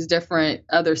all these different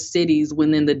other cities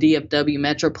within the DFW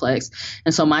Metroplex.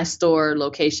 And so my store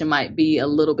location might be a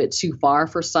little bit too far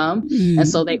for some. And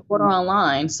so they order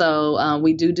online. So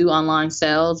we do online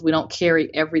sales. We don't carry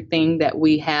everything that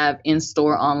we have in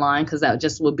store online, because that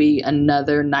just would be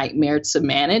another nightmare to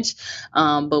manage.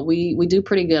 But we do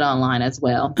pretty good online as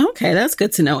well. Okay, that's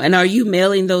good to know. And are you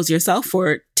mailing those yourself,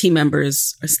 or team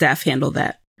members or staff handle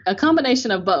that? A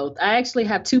combination of both. I actually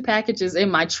have 2 packages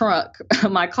in my trunk,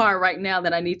 my car right now,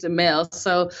 that I need to mail.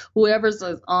 So whoever's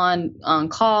on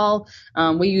call,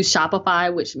 we use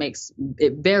Shopify, which makes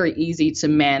it very easy to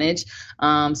manage.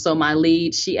 So my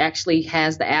lead, she actually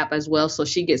has the app as well. So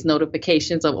she gets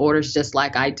notifications of orders just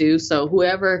like I do. So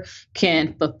whoever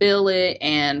can fulfill it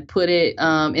and put it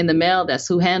in the mail, that's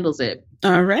who handles it.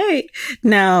 All right.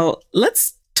 Now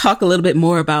let's talk a little bit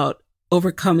more about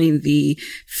overcoming the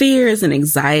fears and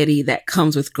anxiety that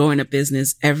comes with growing a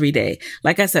business every day.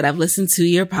 Like I said, I've listened to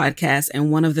your podcast,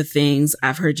 and one of the things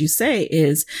I've heard you say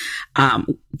is,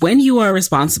 when you are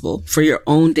responsible for your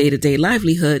own day-to-day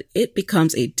livelihood, it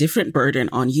becomes a different burden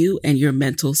on you and your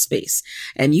mental space.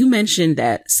 And you mentioned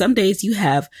that some days you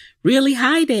have really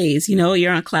high days,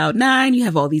 you're on cloud 9, you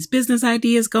have all these business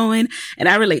ideas going, and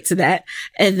I relate to that.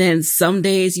 And then some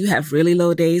days you have really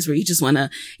low days where you just want to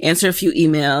answer a few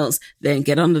emails, then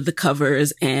get under the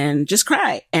covers and just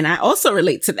cry. And I also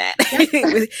relate to that.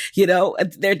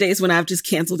 There are days when I've just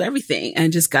canceled everything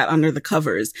and just got under the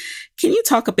covers. Can you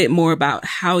talk a bit more about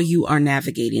how you are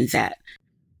navigating that?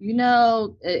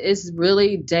 It's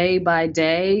really day by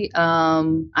day.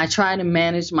 I try to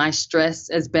manage my stress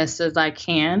as best as I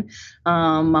can.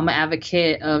 I'm an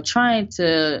advocate of trying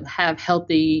to have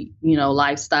healthy,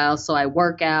 lifestyle. So I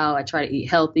work out, I try to eat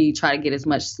healthy, try to get as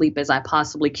much sleep as I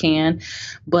possibly can.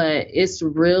 But it's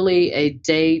really a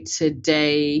day to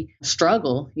day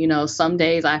struggle. Some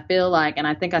days I feel like, and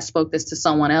I think I spoke this to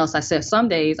someone else, I said, some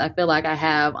days I feel like I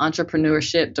have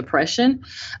entrepreneurship depression,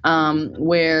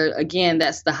 where again,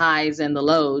 that's the highs and the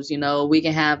lows. We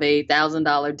can have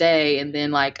 $1,000 day and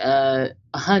then like $100,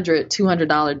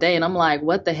 $200 day. And I'm like,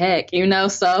 what the heck,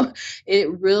 So it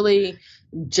really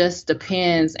just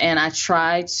depends. And I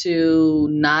try to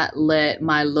not let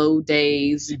my low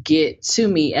days get to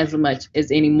me as much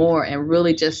as anymore, and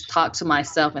really just talk to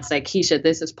myself and say, Kesha,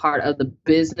 this is part of the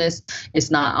business.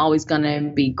 It's not always going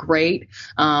to be great.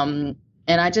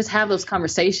 And I just have those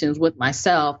conversations with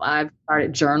myself. I've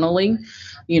started journaling,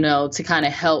 to kind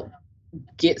of help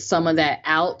get some of that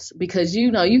out, because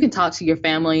you can talk to your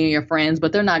family and your friends,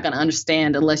 but they're not going to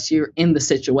understand unless you're in the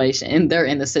situation and they're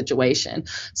in the situation.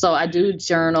 So I do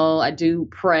journal, I do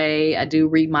pray, I do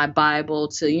read my Bible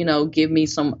to give me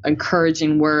some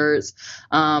encouraging words.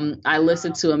 I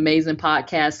listen to amazing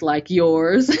podcasts like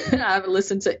yours. I've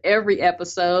listened to every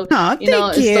episode. Oh, thank you.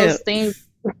 It's those things.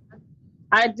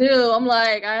 I do. I'm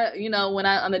like,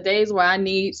 on the days where I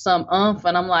need some oomph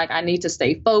and I'm like, I need to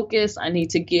stay focused, I need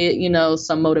to get,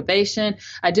 some motivation.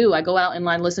 I do. I go out and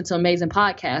I listen to amazing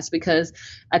podcasts, because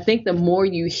I think the more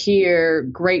you hear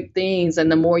great things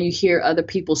and the more you hear other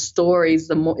people's stories,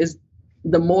 the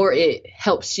more it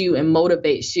helps you and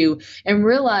motivates you, and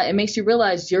it makes you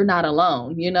realize you're not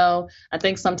alone. I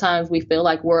think sometimes we feel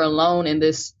like we're alone in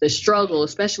this struggle,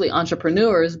 especially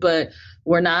entrepreneurs, but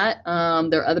we're not.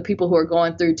 There are other people who are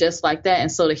going through just like that.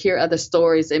 And so to hear other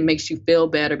stories, it makes you feel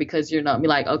better, because you're not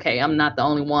like, okay, I'm not the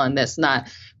only one that's not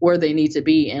where they need to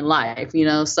be in life,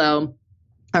 So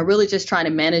I really just try to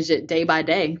manage it day by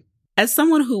day. As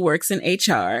someone who works in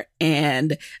HR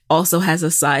and also has a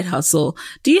side hustle,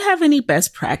 do you have any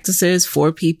best practices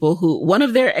for people who one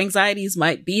of their anxieties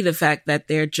might be the fact that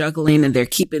they're juggling and they're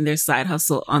keeping their side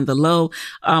hustle on the low?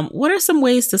 What are some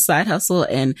ways to side hustle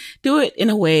and do it in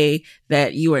a way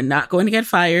that you are not going to get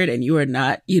fired and you are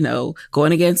not,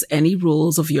 going against any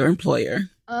rules of your employer?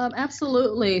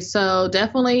 Absolutely. So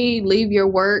definitely leave your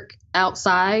work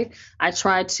outside. I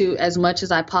try to, as much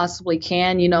as I possibly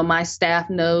can. My staff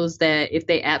knows that if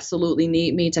they absolutely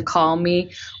need me, to call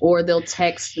me, or they'll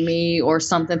text me or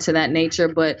something to that nature.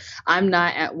 But I'm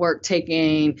not at work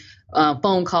taking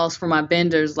phone calls from my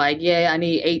vendors like, yeah, I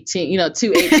need 2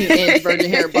 18-inch virgin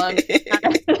hair buns.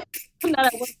 I'm not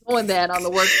at work doing that on the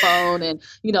work phone and,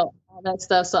 all that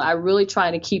stuff. So I really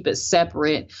try to keep it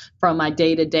separate from my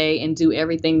day to day and do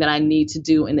everything that I need to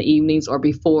do in the evenings or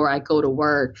before I go to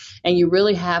work. And you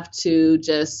really have to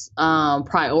just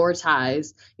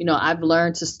prioritize. I've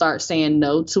learned to start saying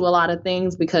no to a lot of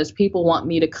things, because people want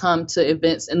me to come to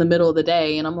events in the middle of the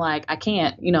day. And I'm like, I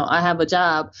can't, I have a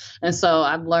job. And so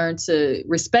I've learned to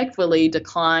respectfully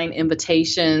decline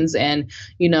invitations and,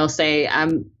 say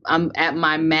I'm at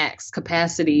my max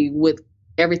capacity with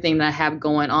everything that I have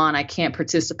going on. I can't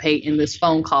participate in this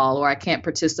phone call, or I can't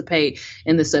participate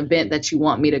in this event that you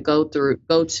want me to go to.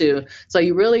 So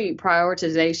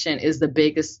prioritization is the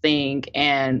biggest thing.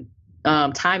 And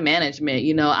time management.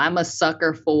 I'm a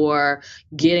sucker for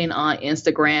getting on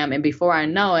Instagram, and before I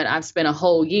know it, I've spent not a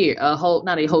whole year,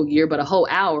 but a whole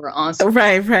hour on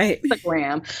right.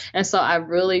 Instagram. And so I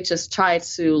really just try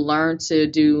to learn to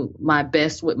do my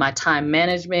best with my time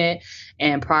management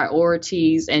and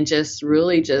priorities, and just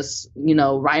really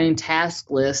writing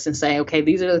task lists and saying, okay,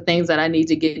 these are the things that I need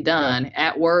to get done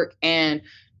at work and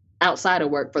outside of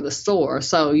work for the store.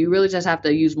 So you really just have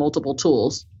to use multiple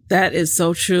tools. That is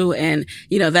so true. And,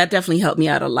 that definitely helped me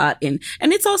out a lot. And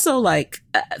it's also like,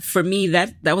 for me,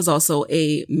 that was also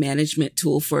a management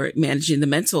tool for managing the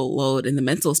mental load in the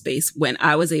mental space, when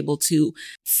I was able to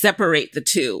separate the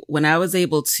two, when I was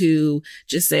able to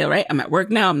just say, all right, I'm at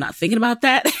work now, I'm not thinking about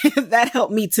that. That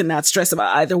helped me to not stress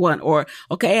about either one. Or,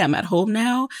 okay, I'm at home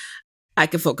now, I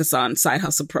can focus on Side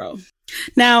Hustle Pro.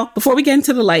 Now, before we get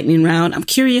into the lightning round, I'm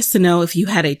curious to know, if you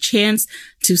had a chance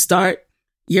to start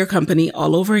your company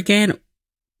all over again,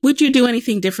 would you do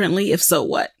anything differently? If so,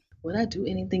 what? Would I do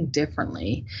anything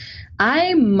differently?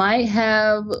 I might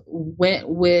have went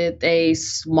with a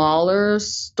smaller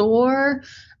store.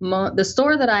 The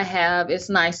store that I have, it's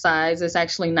nice size. It's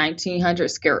actually 1,900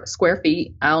 square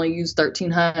feet. I only use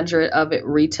 1,300 of it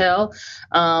retail.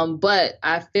 But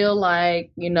I feel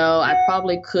like, I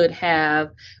probably could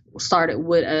have started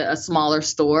with a smaller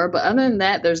store. But other than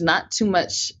that, there's not too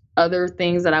much other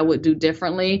things that I would do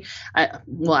differently. I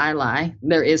lie.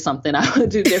 There is something I would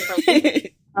do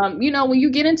differently. When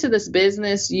you get into this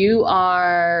business, you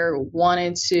are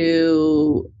wanting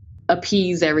to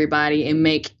appease everybody and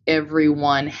make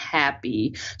everyone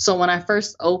happy. So when I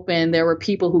first opened, there were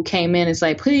people who came in and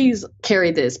say, please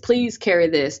carry this.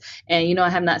 And, I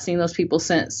have not seen those people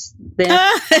since then.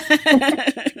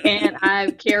 And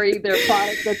I've carried their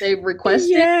product that they've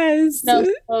requested. Yes.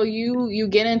 So you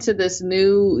get into this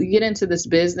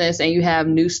business and you have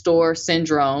new store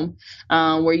syndrome,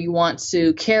 where you want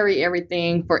to carry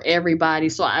everything for everybody.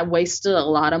 So I wasted a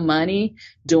lot of money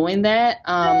doing that.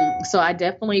 So I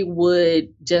definitely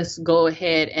would just go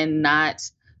ahead and not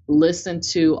listen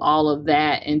to all of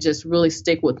that and just really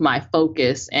stick with my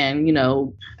focus and,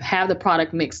 have the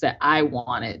product mix that I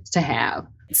wanted to have.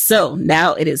 So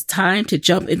now it is time to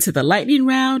jump into the lightning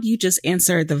round. You just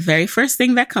answered the very first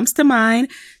thing that comes to mind.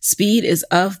 Speed is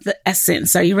of the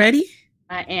essence. Are you ready?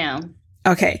 I am.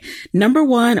 Okay. Number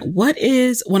one, what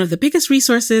is one of the biggest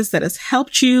resources that has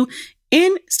helped you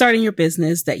in starting your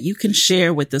business that you can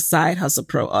share with the Side Hustle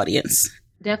Pro audience?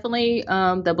 Definitely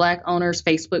the Black Owners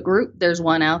Facebook group. There's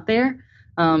one out there,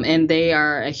 and they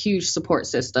are a huge support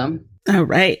system. All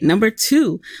right. Number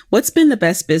two, what's been the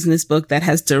best business book that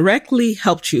has directly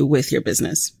helped you with your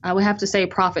business? I would have to say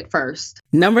Profit First.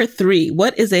 Number three,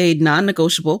 what is a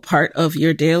non-negotiable part of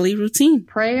your daily routine?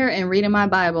 Prayer and reading my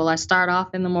Bible. I start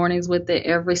off in the mornings with it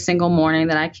every single morning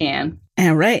that I can.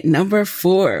 All right. Number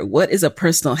four, what is a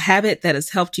personal habit that has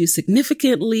helped you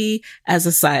significantly as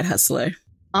a side hustler?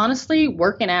 Honestly,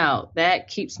 working out, that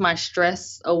keeps my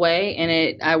stress away.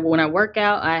 And when I work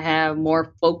out, I have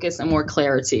more focus and more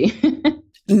clarity.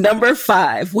 Number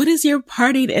five, what is your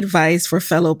parting advice for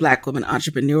fellow Black women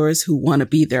entrepreneurs who want to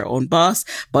be their own boss,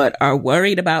 but are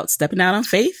worried about stepping out on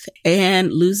faith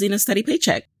and losing a steady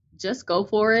paycheck? Just go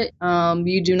for it.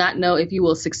 You do not know if you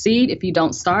will succeed if you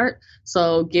don't start.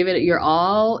 So give it your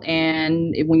all.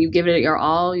 And when you give it your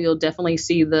all, you'll definitely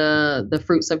see the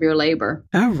fruits of your labor.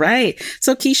 All right.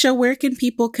 So Kesha, where can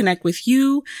people connect with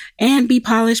you and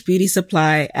BPolished Beauty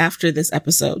Supply after this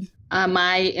episode?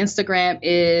 My Instagram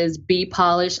is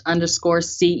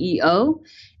BPolished_CEO.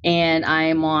 And I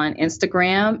am on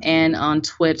Instagram and on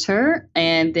Twitter.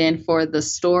 And then for the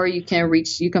store, you can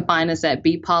find us at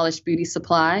BPolished Beauty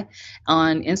Supply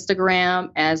on Instagram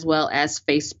as well as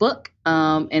Facebook.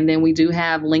 And then we do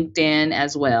have LinkedIn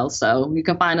as well. So you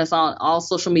can find us on all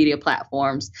social media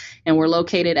platforms. And we're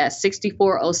located at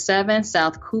 6407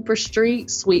 South Cooper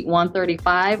Street, Suite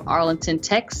 135, Arlington,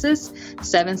 Texas,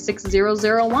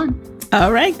 76001.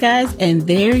 All right, guys. And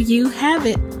there you have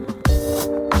it.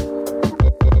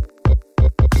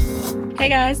 Hey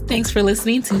guys, thanks for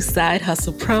listening to Side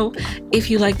Hustle Pro.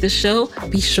 If you like the show,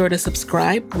 be sure to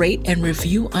subscribe, rate, and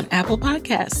review on Apple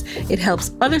Podcasts. It helps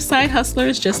other side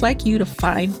hustlers just like you to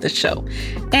find the show.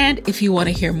 And if you want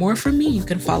to hear more from me, you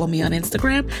can follow me on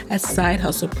Instagram at Side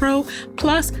Hustle Pro.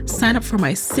 Plus, sign up for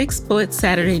my 6-bullet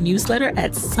Saturday newsletter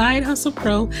at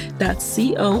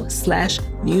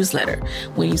sidehustlepro.co/newsletter.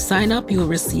 When you sign up, you will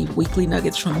receive weekly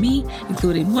nuggets from me,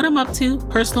 including what I'm up to,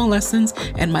 personal lessons,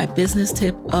 and my business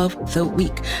tip of the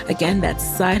week. Again, that's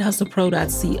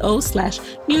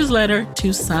sidehustlepro.co/newsletter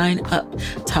to sign up.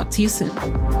 Talk to you soon.